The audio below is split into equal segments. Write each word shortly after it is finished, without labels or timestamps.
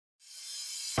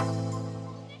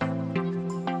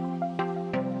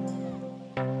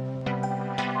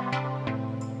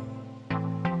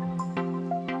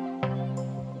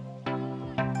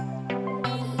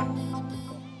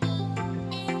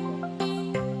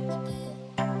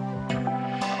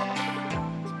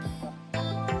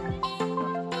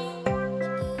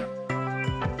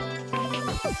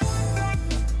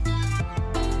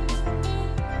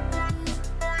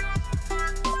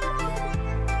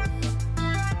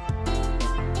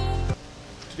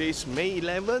Today's May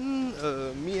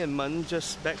 11. Me and Man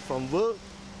just back from work.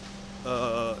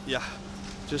 Yeah,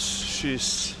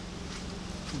 she's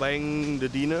buying the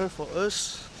dinner for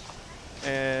us,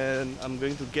 and I'm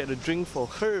going to get a drink for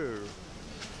her.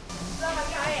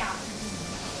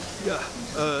 Yeah,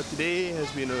 today has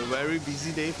been a very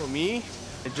busy day for me.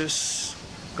 I just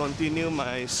continue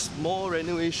my small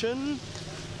renovation.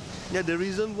 Yeah, the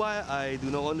reason why I do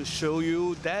not want to show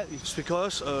you that is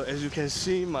because as you can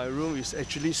see, my room is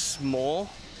actually small.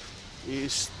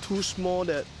 It's too small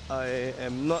that I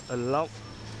am not allowed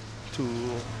to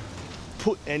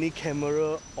put any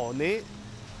camera on it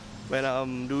when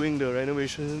I'm doing the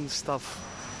renovation stuff.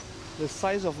 The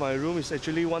size of my room is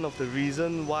actually one of the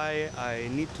reasons why I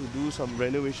need to do some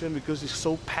renovation, because it's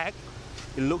so packed.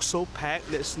 It looks so packed.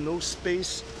 There's no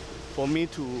space for me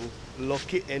to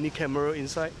locate any camera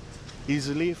inside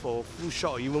easily for full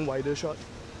shot or even wider shot.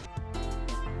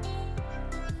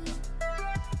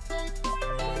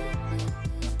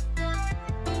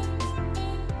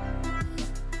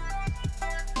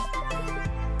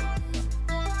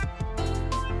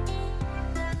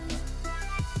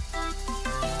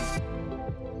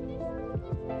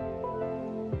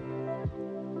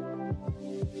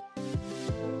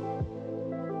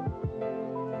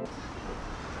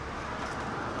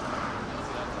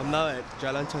 I'm now at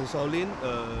Jalan Changshaolin,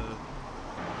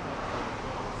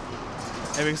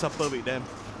 having supper with them.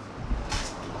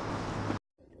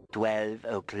 12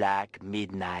 o'clock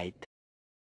midnight.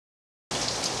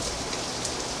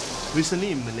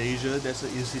 Recently in Malaysia, there's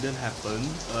an incident happened.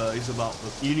 It's about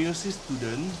a university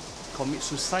student commit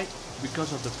suicide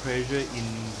because of the pressure in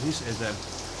his exam.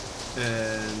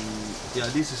 And yeah,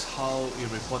 this is how it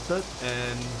reported,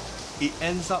 and it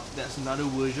ends up that's another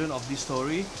version of this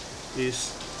story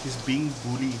is he's being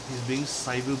bullied, he's being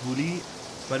cyberbullied.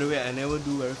 By the way, I never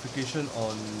do verification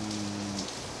on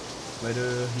whether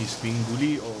he's being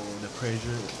bullied or the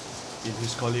pressure in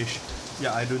his college.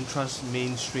 Yeah, I don't trust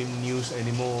mainstream news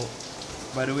anymore.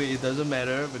 By the way, it doesn't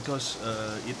matter because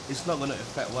it's not gonna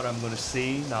affect what I'm gonna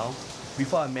say now.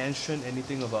 Before I mention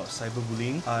anything about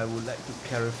cyberbullying, I would like to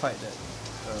clarify that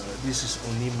this is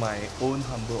only my own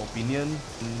humble opinion.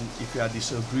 And if you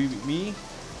disagree with me,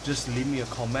 just leave me a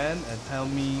comment and tell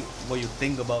me what you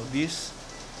think about this.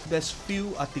 There's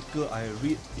few articles I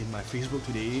read in my Facebook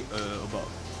today about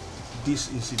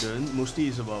this incident. Mostly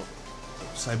it's about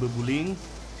cyberbullying,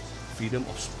 freedom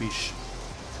of speech.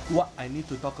 What I need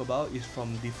to talk about is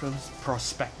from different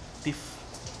perspective.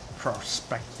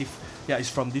 Yeah, it's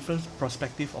from different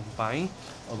perspective of mine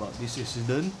about this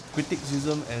incident,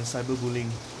 criticism and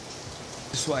cyberbullying.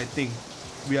 This is what I think.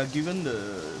 We are given the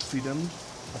freedom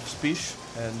of speech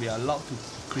and we are allowed to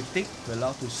critique, we're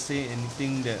allowed to say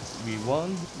anything that we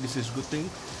want. This is a good thing,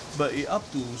 but it up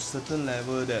to certain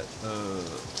level that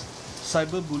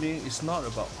cyberbullying is not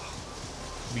about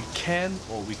we can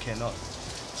or we cannot.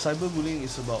 Cyberbullying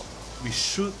is about we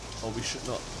should or we should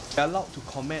not. We're allowed to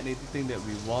comment anything that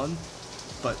we want,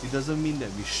 but it doesn't mean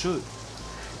that we should.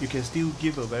 You can still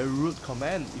give a very rude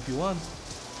comment if you want.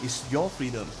 It's your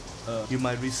freedom. You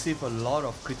might receive a lot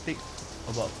of critique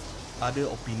about other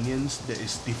opinions that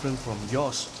is different from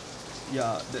yours.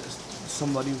 Yeah, that's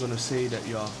somebody gonna say that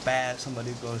you are bad,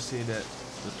 somebody gonna say that,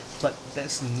 but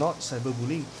that's not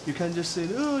cyberbullying. You can't just say,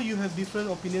 oh, you have different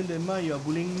opinion than mine, you are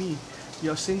bullying me. You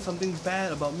are saying something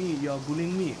bad about me, you are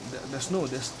bullying me. That's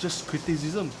just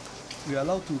criticism. We are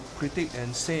allowed to critique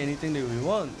and say anything that we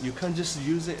want. You can't just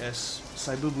use it as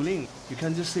cyberbullying. You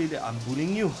can't just say that I'm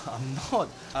bullying you. I'm not.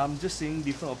 I'm just saying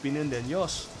different opinion than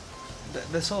yours.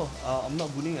 That's all. I'm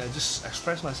not bullying, I just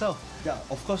express myself. Yeah,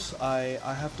 of course, I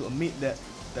have to admit that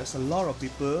there's a lot of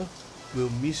people will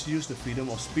misuse the freedom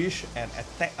of speech and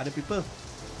attack other people.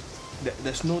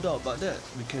 There's no doubt about that.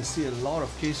 We can see a lot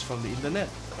of cases from the internet,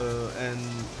 and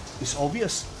it's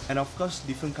obvious. And of course,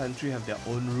 different countries have their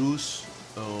own rules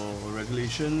or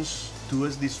regulations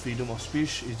towards this freedom of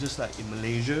speech. It's just like in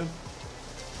Malaysia.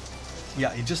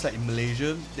 Yeah, it's just like in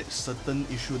Malaysia, there's certain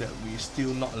issue that we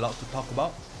still not allowed to talk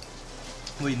about.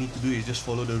 What you need to do is just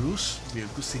follow the rules, be a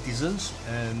good citizens,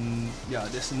 and yeah,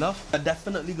 that's enough. I'm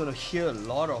definitely gonna hear a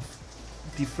lot of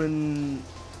different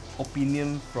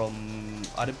opinion from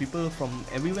other people from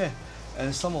everywhere,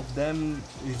 and some of them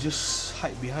is just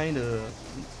hide behind the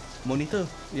monitor.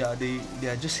 Yeah, they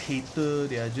are just hater,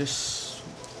 they are just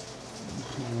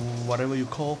whatever you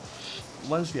call.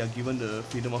 Once we are given the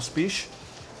freedom of speech,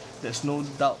 there's no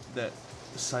doubt that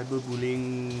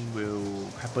cyberbullying will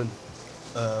happen.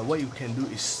 What you can do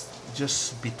is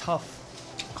just be tough.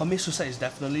 Commit suicide is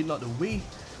definitely not the way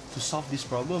to solve this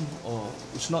problem, or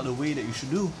it's not the way that you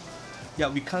should do. Yeah,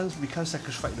 we can't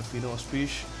sacrifice the freedom of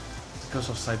speech because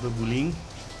of cyberbullying.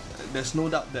 There's no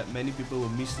doubt that many people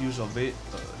will misuse of it.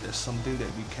 There's something that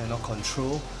we cannot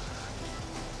control.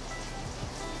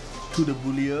 To the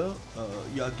bullier,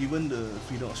 you are given the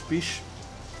freedom of speech.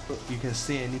 You can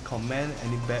say any comment,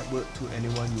 any bad word to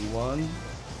anyone you want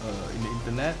in the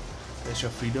internet. That's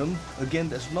your freedom. Again,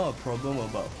 that's not a problem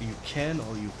about you can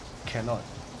or you cannot.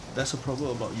 That's a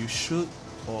problem about you should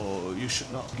or you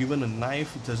should not. Given a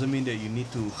knife, it doesn't mean that you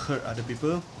need to hurt other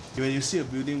people. When you see a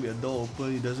building with a door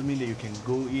open, it doesn't mean that you can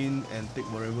go in and take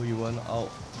whatever you want out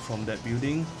from that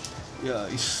building. Yeah,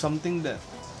 it's something that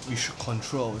we should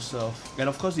control ourselves. And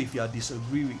of course, if you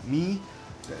disagree with me,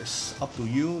 that's up to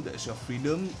you. That's your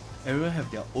freedom. Everyone have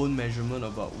their own measurement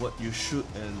about what you should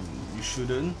and you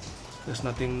shouldn't. There's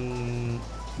nothing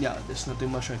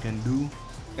much I can do.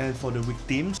 And for the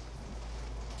victims,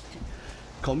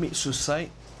 commit suicide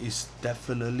is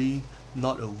definitely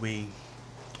not a way.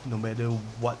 No matter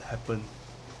what happened,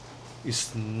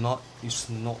 it's not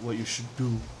what you should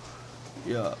do.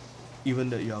 Yeah, even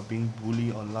that you are being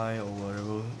bullied online or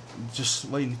whatever, just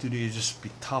what you need to do is just be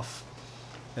tough.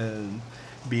 And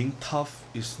being tough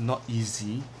is not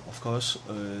easy, of course.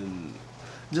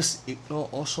 Just ignore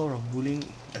all sort of bullying,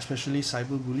 especially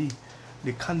cyberbully.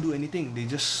 They can't do anything. They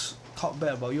just talk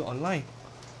bad about you online.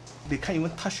 They can't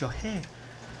even touch your hair.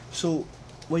 So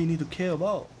what you need to care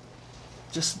about?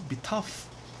 Just be tough.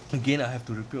 Again, I have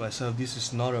to repeat myself. This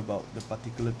is not about the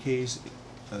particular case.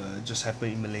 Just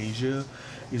happened in Malaysia.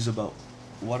 It's about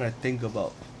what I think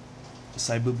about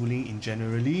cyberbullying in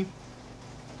generally.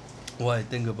 What I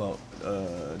think about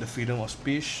the freedom of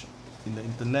speech in the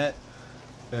internet.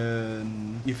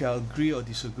 And if you agree or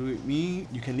disagree with me,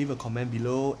 you can leave a comment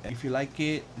below. If you like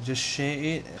it, just share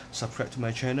it. Subscribe to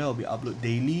my channel. I'll be upload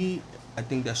daily. I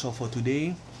think that's all for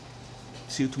today.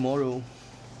 See you tomorrow.